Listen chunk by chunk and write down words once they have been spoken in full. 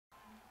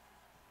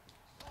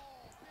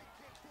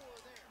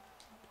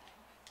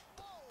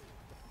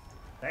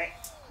Dang.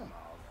 Come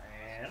on,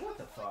 man. What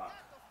the fuck?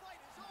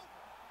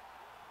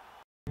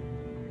 And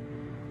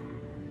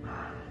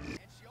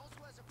she also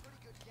has a pretty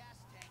good gas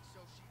tank, so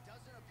she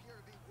doesn't appear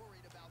to be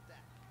worried about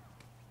that.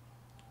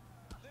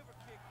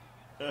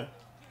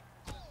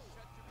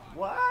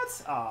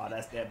 What? Oh,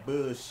 that's that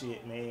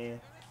bullshit, man.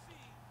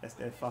 That's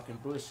that fucking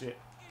bullshit.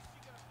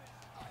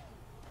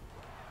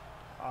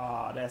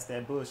 Oh, that's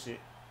that bullshit.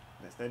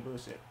 That's that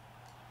bullshit.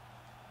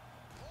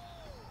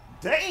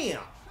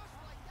 Damn!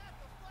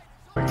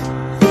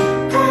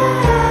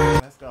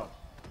 Let's go.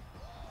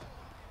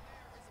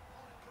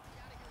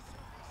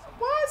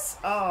 What?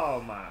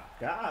 Oh my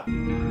god.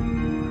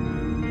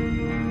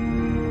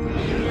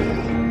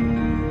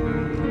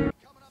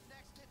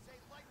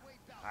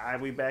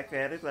 Alright, we back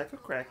at it like a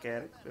crack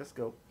addict. Let's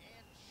go.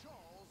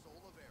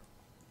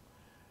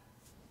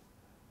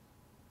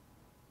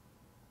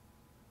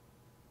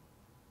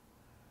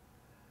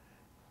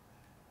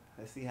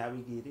 Let's see how we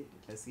get it.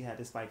 Let's see how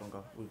this fight gonna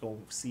go. We're gonna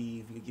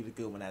see if we can get a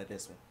good one out of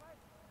this one.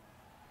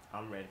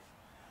 I'm ready.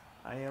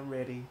 I am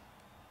ready.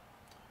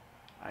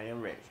 I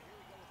am ready.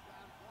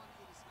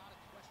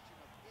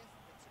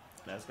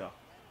 Let's go.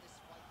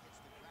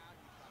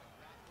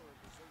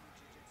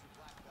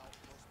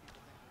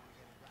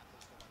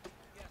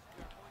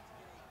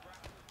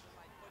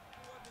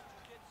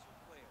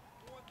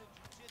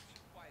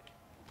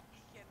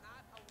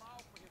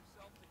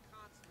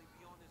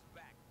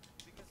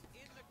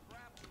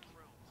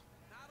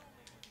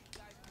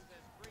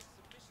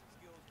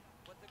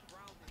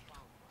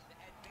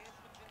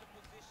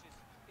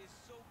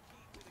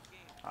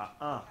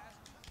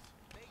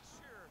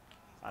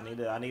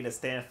 I need to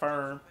stand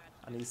firm.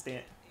 I need to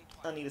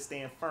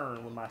stand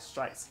firm with my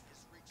strikes.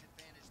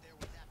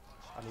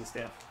 I need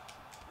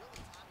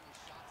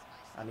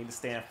to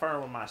stand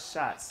firm with my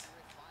shots.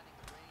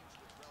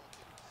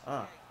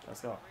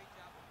 Let's go.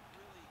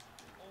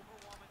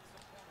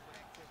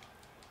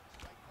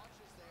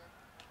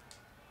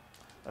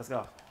 Let's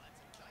go.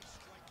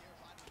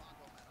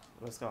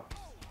 Let's go.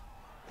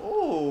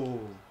 Oh.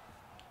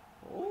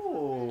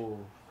 Oh.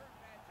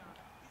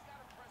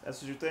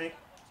 That's what you think?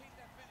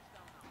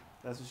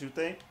 That's what you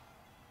think?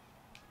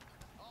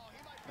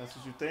 That's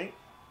what you think?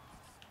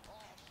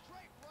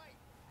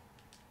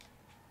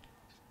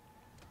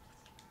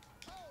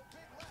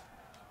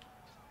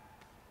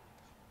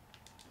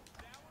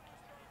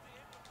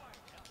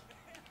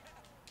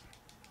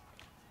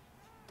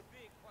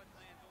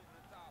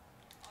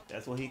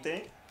 That's what he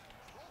think?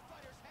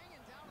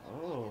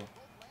 Oh.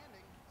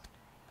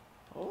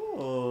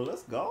 Oh,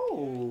 let's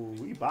go.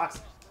 We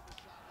boxing.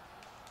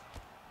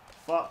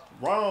 Fuck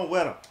wrong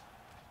with him.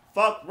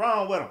 Fuck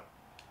wrong with him.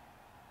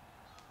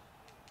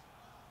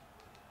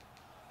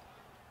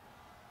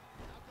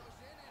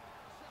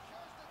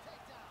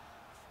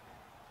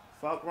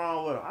 Fuck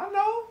wrong with him. I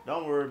know.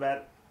 Don't worry about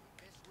it.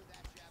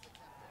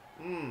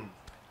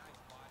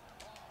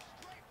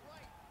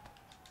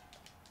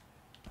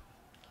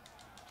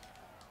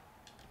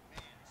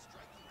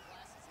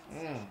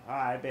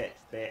 Alright, bet.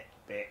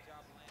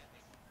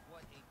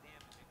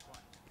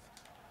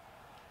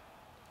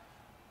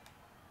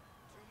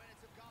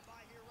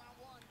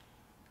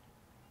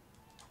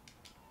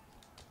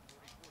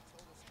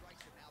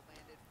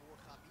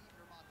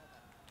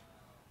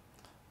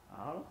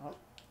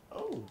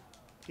 Oh,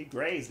 he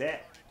grazed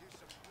that.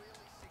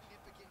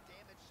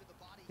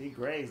 He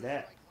grazed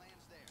that.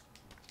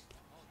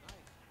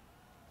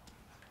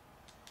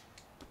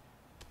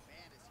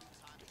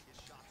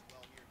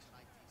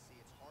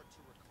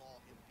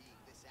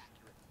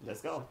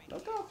 Let's go.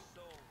 Let's go.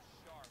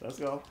 Let's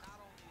go.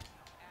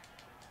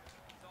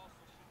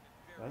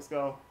 Let's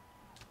go.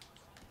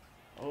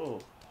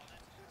 Oh.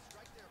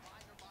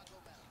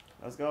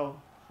 Let's go.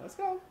 Let's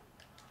go.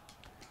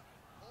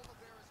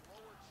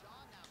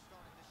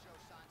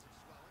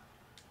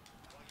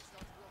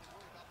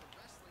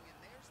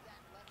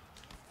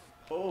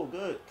 Oh,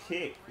 good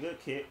kick. Good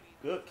kick.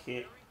 Good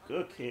kick.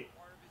 Good kick.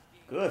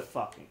 Good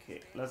fucking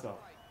kick. Let's go.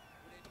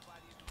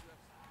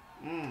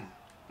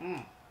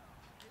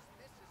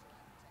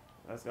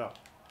 Let's go.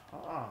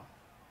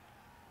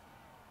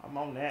 I'm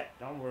on that.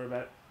 Don't worry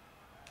about it.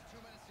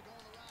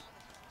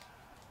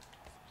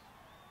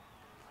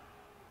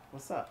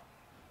 What's up?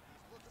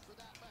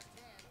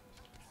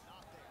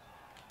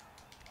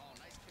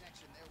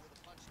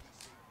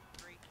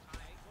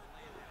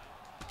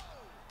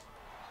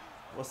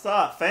 What's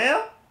up,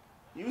 fam?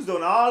 You was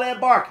doing all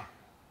that barking.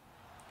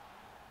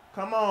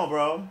 Come on,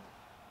 bro.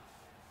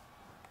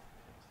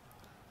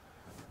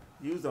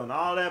 You was doing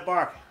all that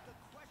barking.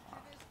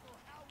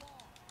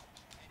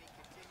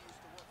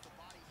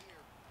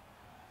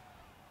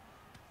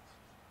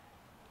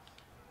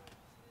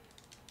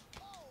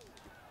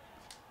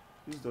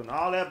 You was doing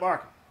all that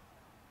barking.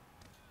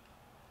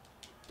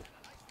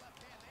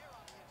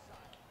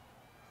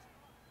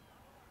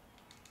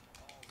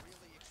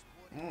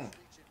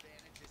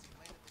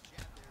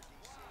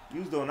 You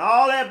was doing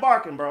all that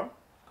barking, bro.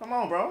 Come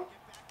on, bro.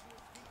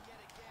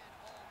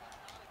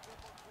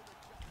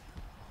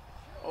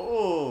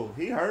 Oh,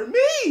 he hurt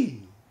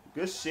me.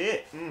 Good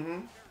shit.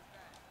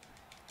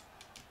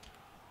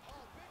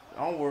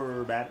 Don't worry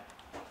about it.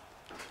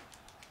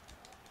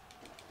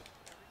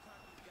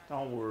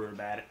 Don't worry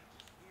about it.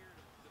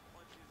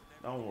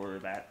 Don't worry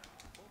about it.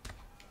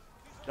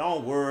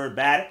 Don't worry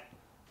about it.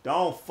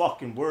 Don't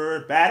fucking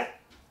worry about it.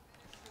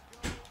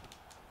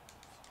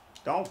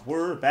 Don't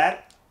worry about it.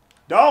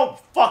 Don't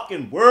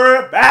fucking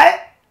worry about it.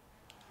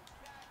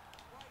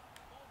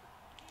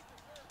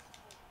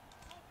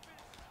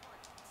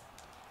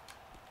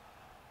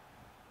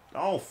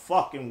 Don't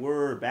fucking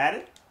worry about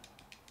it.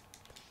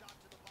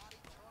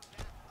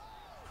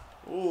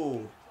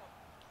 Ooh.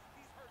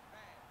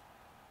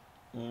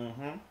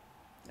 Mm-hmm.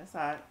 That's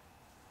all right.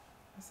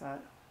 That's all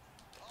right.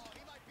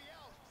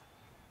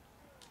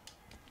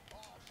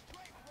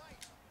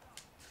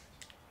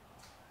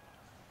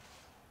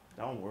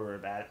 Don't worry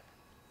about it.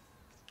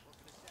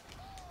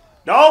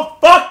 Don't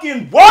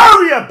fucking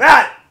worry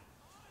about it.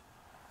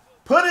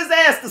 Put his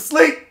ass to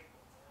sleep.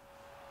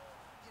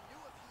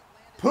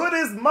 Put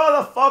his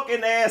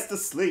motherfucking ass to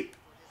sleep.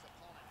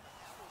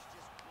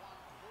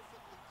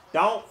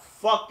 Don't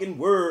fucking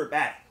worry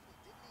about it.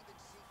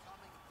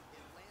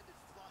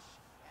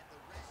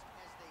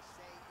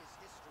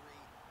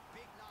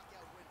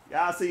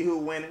 Y'all see who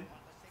winning?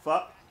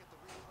 Fuck.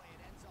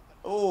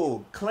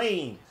 Oh,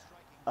 clean.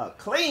 A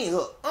clean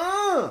hook.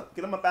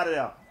 Get him up out of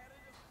there.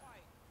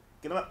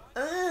 Get him up.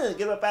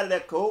 Get him up out of there,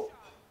 Cole.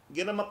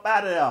 Get him up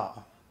out of there.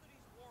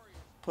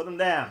 Put him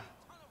down.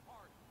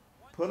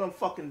 Put him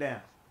fucking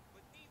down.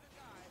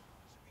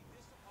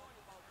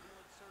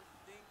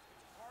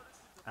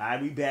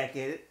 Alright, we back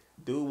at it.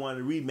 Dude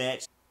wanted a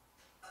rematch.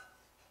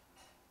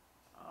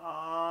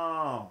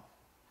 Oh.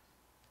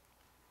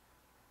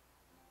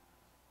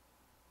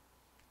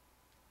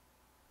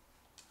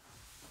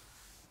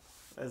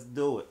 Let's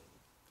do it.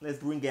 Let's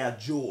bring out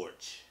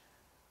George.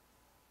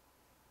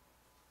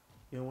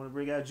 You don't want to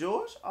bring out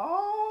George?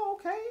 Oh,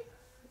 okay.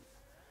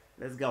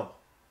 Let's go.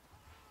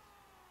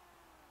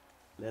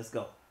 Let's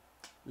go.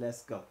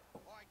 Let's go.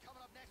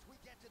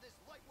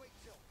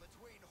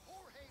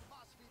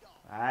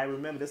 Alright,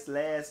 remember this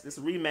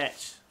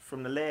rematch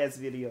from the last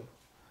video.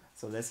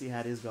 So let's see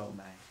how this go,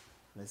 man.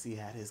 Let's see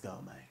how this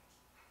go, man.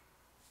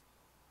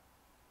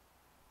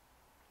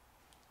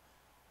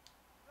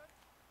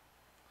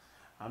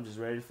 I'm just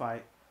ready to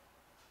fight.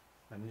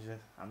 I'm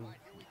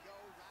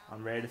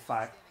ready to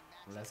fight.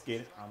 Let's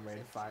get it. I'm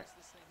ready to fight.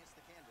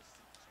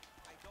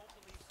 I don't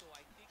believe so.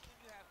 I think when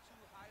you have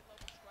two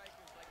high-level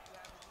strikers like you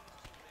have in these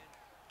two men,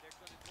 they're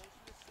going to go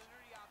to the center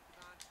of the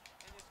octagon,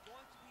 and it's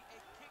going to be a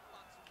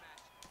kickboxing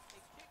match. A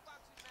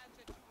kickboxing match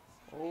that you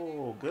would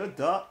see. Oh, good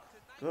duck.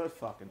 Good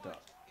fucking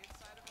duck.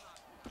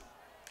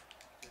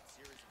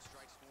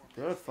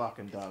 Good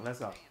fucking duck. Let's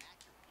go.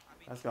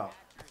 Let's go.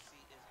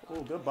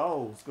 Oh, good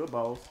balls. Good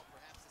balls.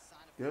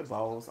 Good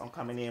balls. I'm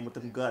coming in with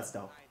them guts,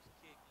 though.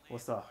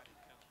 What's up?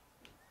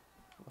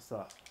 What's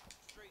up?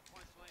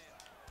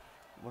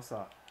 What's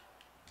up?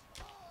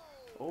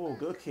 Oh,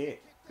 good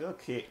kick. Good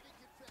kick.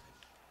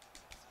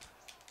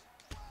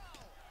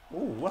 Oh,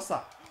 what's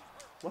up?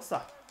 What's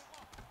up?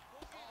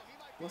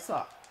 What's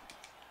up?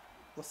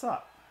 What's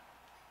up?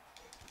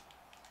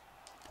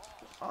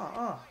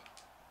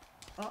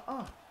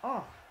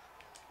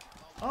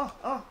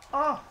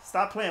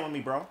 Stop playing with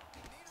me, bro.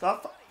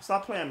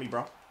 Stop playing with me,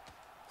 bro.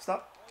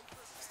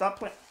 Stop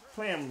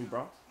playing with me,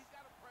 bro.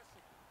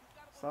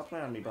 Stop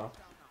playing with me, bro.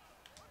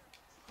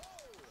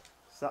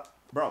 Stop,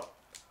 bro.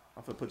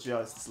 I'm finna put your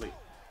ass to sleep.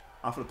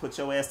 I'm finna put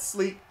your ass to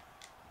sleep.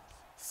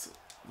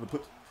 I'm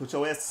finna put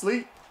your ass to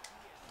sleep.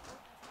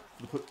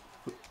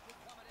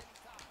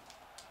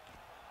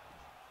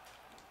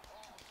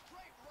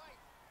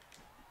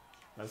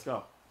 Let's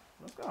go.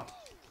 Let's go.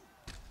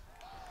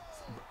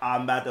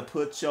 I'm about to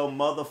put your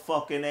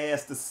motherfucking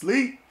ass to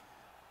sleep.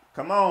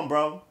 Come on,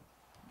 bro.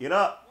 Get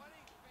up.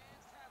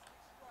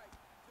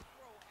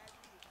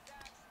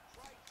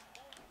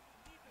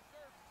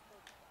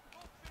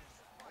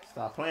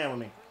 Stop playing with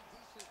me.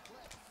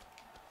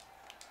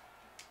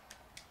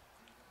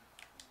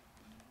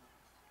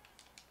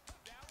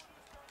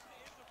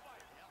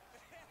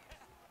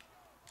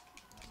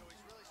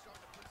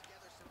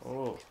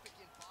 Oh.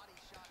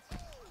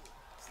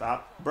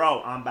 Stop.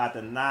 Bro, I'm about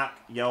to knock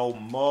your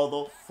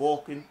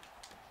motherfucking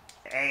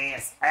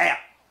ass out.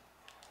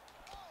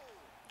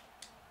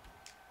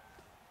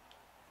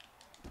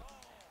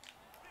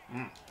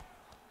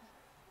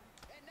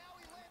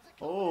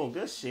 Oh,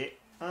 good shit.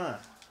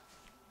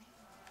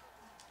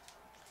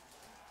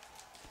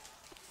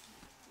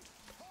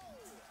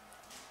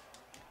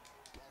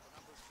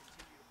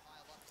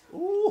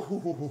 Ooh,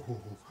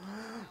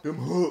 them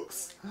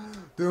hooks,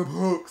 them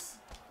hooks,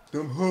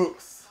 them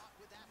hooks.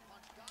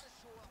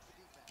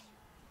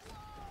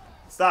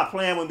 Stop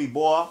playing with me,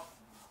 boy.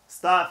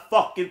 Stop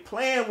fucking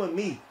playing with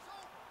me.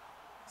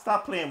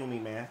 Stop playing with me,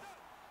 man.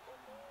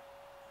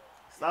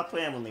 Stop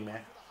playing with me,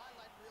 man.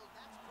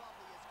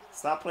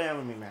 Stop playing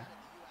with me, man.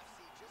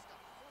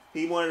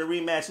 He wanted a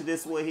rematch of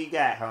this, what he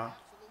got, huh?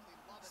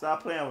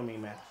 Stop playing with me,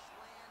 man.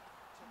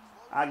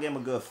 I'll give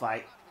him a good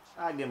fight.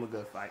 I'll give him a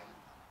good fight.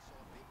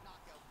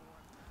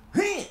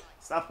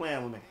 Stop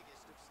playing with me.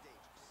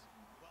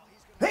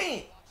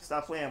 Hey!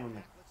 Stop playing with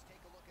me.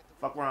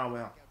 Fuck around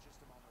with him.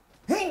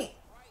 Hey!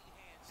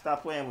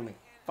 Stop playing with me.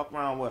 Fuck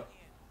around with him.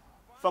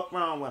 Fuck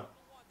around with him.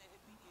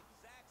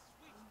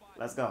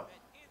 Let's go.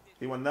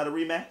 You want another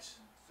rematch?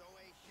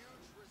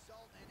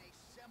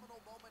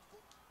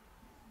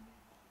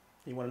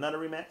 You want another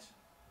rematch?